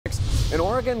An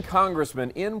Oregon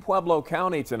Congressman in Pueblo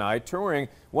County tonight touring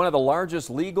one of the largest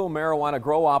legal marijuana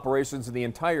grow operations in the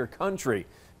entire country.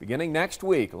 Beginning next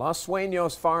week, Los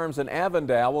Suenos Farms in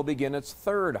Avondale will begin its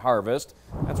third harvest.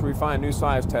 That's where we find News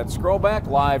 5's Ted Scroback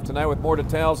live tonight with more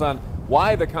details on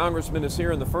why the congressman is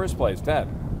here in the first place. Ted.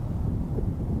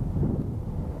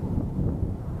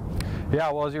 Yeah,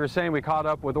 well, as you were saying, we caught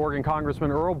up with Oregon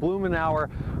Congressman Earl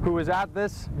Blumenauer, who is at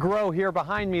this grow here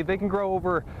behind me. They can grow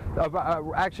over,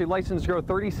 actually licensed to grow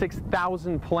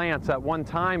 36,000 plants at one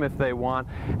time if they want.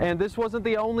 And this wasn't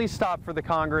the only stop for the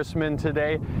congressman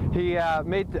today. He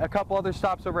made a couple other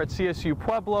stops over at CSU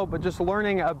Pueblo, but just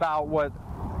learning about what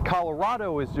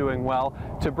Colorado is doing well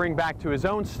to bring back to his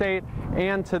own state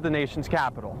and to the nation's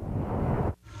capital.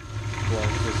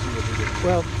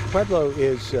 Well, Pueblo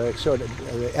is sort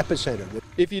of the epicenter.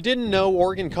 If you didn't know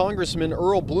Oregon Congressman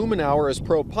Earl Blumenauer is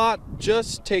pro-pot,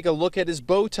 just take a look at his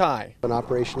bow tie. An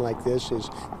operation like this is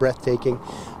breathtaking,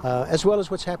 as well as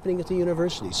what's happening at the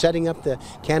university. Setting up the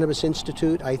Cannabis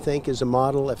Institute, I think, is a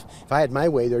model. If I had my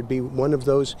way, there'd be one of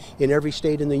those in every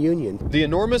state in the union. The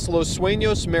enormous Los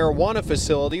Suenos marijuana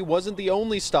facility wasn't the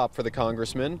only stop for the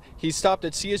congressman. He stopped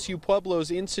at CSU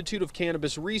Pueblo's Institute of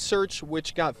Cannabis Research,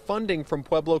 which got funding from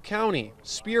Pueblo County,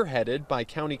 spearheaded by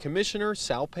County Commissioner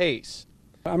Sal Pace.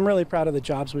 I'm really proud of the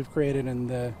jobs we've created in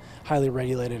the highly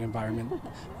regulated environment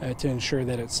to ensure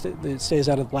that it stays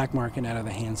out of the black market and out of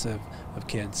the hands of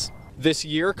kids. This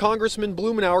year, Congressman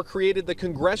Blumenauer created the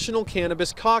Congressional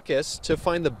Cannabis Caucus to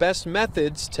find the best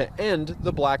methods to end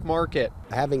the black market.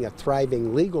 Having a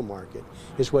thriving legal market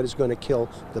is what is going to kill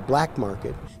the black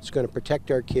market. It's going to protect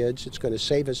our kids, it's going to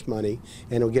save us money,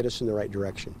 and it'll get us in the right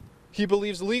direction. He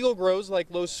believes legal grows like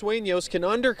Los Suenos can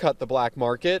undercut the black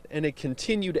market, and a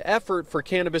continued effort for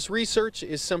cannabis research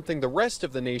is something the rest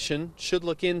of the nation should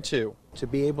look into. To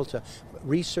be able to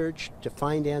research, to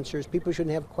find answers, people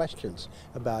shouldn't have questions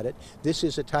about it. This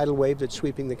is a tidal wave that's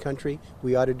sweeping the country.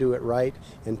 We ought to do it right,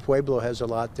 and Pueblo has a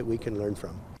lot that we can learn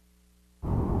from.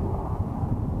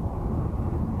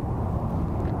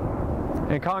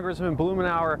 And Congressman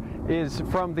Blumenauer is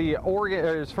from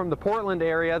the Portland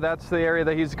area. That's the area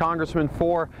that he's a congressman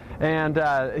for, and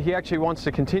he actually wants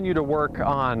to continue to work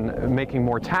on making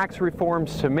more tax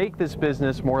reforms to make this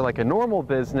business more like a normal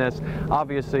business,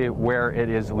 obviously where it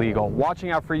is legal.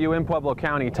 Watching out for you in Pueblo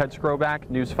County, Ted Scroback,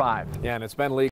 News 5. Yeah, and it's been legal.